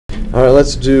All right,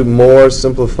 let's do more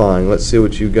simplifying. Let's see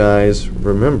what you guys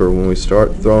remember when we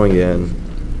start throwing in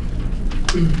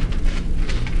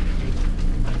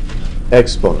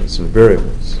exponents and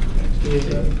variables.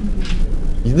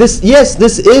 Yes,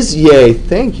 this is yay.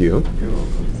 Thank you.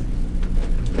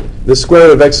 The square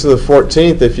root of x to the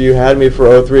 14th, if you had me for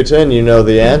 0310, you know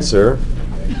the answer.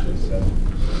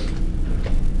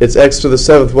 It's x to the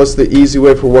 7th. What's the easy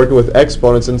way for working with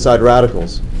exponents inside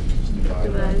radicals?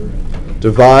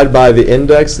 Divide by the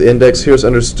index. The index here is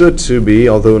understood to be,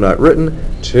 although not written,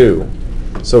 2.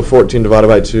 So 14 divided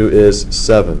by 2 is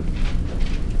 7.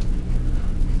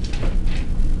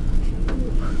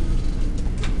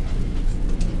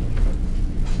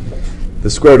 The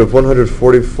square root of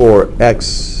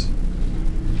 144x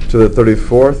to the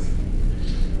 34th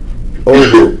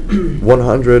over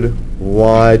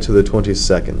 100y to the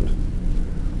 22nd.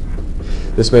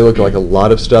 This may look like a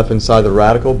lot of stuff inside the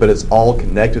radical, but it's all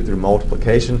connected through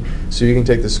multiplication, so you can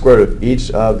take the square root of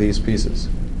each of these pieces.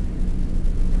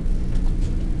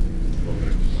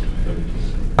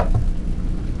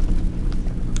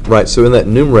 Right, so in that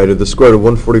numerator, the square root of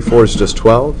 144 is just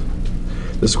 12.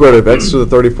 The square root of x to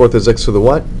the 34th is x to the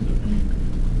what?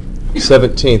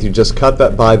 17th. You just cut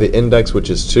that by the index, which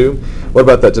is 2. What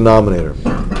about that denominator?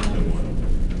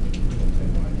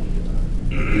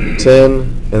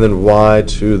 10, and then y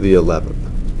to the 11th.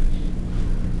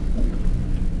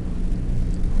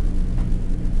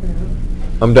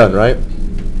 I'm done, right?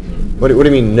 What do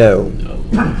you mean, no? You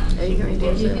can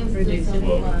reduce it.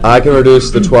 I can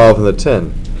reduce the 12 and the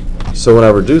 10. So when I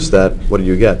reduce that, what do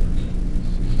you get?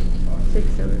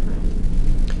 6 over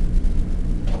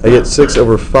 5. I get 6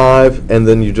 over 5, and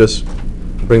then you just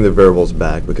bring the variables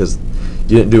back because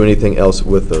you didn't do anything else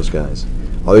with those guys.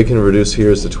 All you can reduce here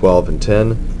is the 12 and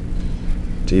 10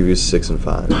 to give you 6 and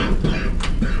 5.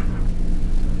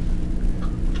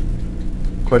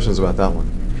 Questions about that one?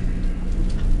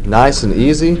 Nice and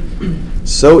easy.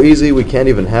 So easy we can't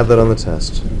even have that on the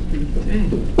test.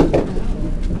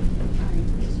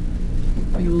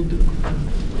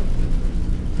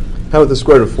 How about the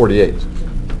square root of 48?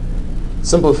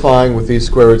 Simplifying with these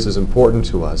square roots is important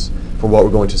to us for what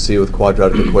we're going to see with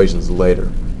quadratic equations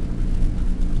later.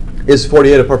 Is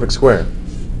 48 a perfect square?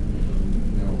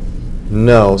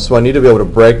 No, so I need to be able to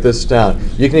break this down.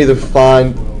 You can either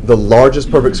find the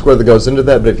largest perfect square that goes into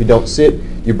that, but if you don't see it,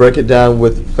 you break it down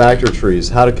with factor trees.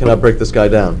 Can I break this guy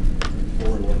down?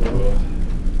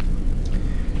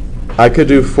 I could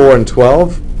do 4 and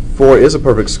 12. 4 is a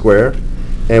perfect square.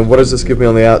 And what does this give me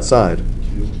on the outside?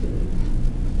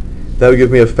 That would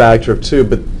give me a factor of 2,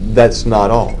 but that's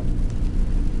not all.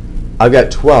 I've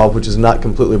got 12, which is not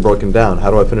completely broken down.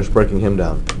 How do I finish breaking him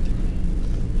down?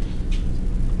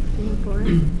 4.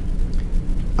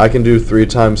 I can do 3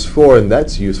 times 4, and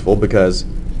that's useful because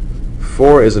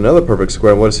 4 is another perfect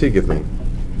square. And what does he give me?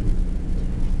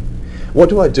 What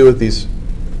do I do with these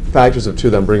factors of 2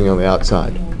 that I'm bringing on the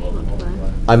outside?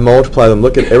 I multiply them.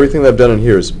 Look at everything that I've done in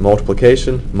here is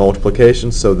multiplication,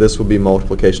 multiplication, so this will be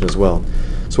multiplication as well.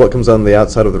 So what comes on the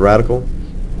outside of the radical? 4.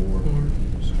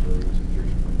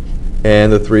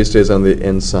 And the 3 stays on the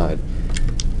inside.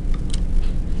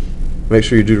 Make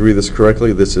sure you do read this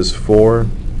correctly. This is 4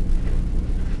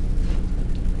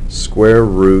 square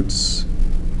roots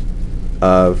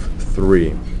of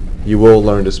 3. You will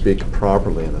learn to speak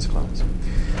properly in this class.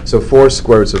 So 4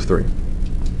 square roots of 3.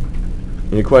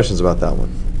 Any questions about that one?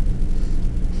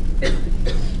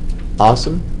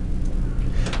 Awesome.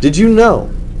 Did you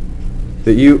know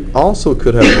that you also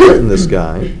could have written this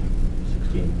guy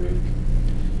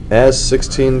as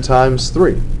 16 times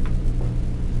 3?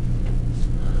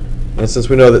 And since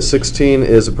we know that 16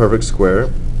 is a perfect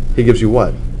square, he gives you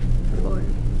what? 4.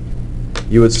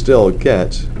 You would still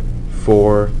get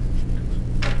 4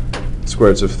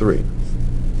 square roots of 3.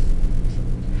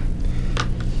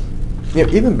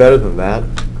 Even better than that,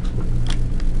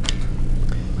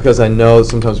 because I know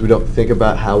sometimes we don't think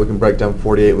about how we can break down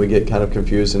 48, we get kind of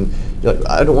confused, and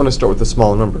I don't want to start with a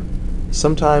small number.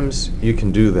 Sometimes you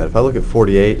can do that. If I look at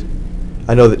 48,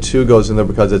 I know that 2 goes in there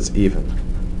because it's even.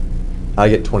 I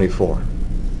get 24.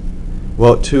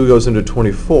 Well, 2 goes into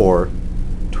 24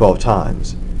 12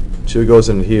 times. 2 goes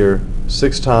in here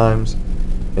 6 times,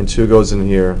 and 2 goes in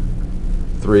here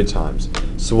 3 times.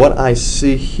 So what I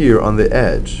see here on the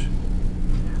edge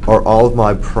are all of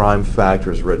my prime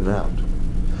factors written out.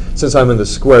 Since I'm in the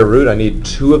square root, I need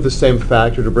 2 of the same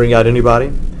factor to bring out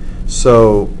anybody.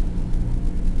 So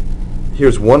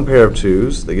here's one pair of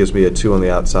 2's that gives me a 2 on the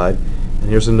outside,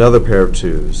 and here's another pair of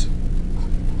 2's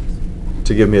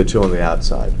to give me a 2 on the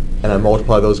outside. And I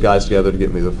multiply those guys together to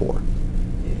get me the 4.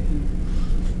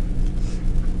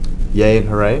 Yay and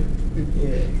hooray?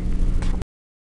 Yeah.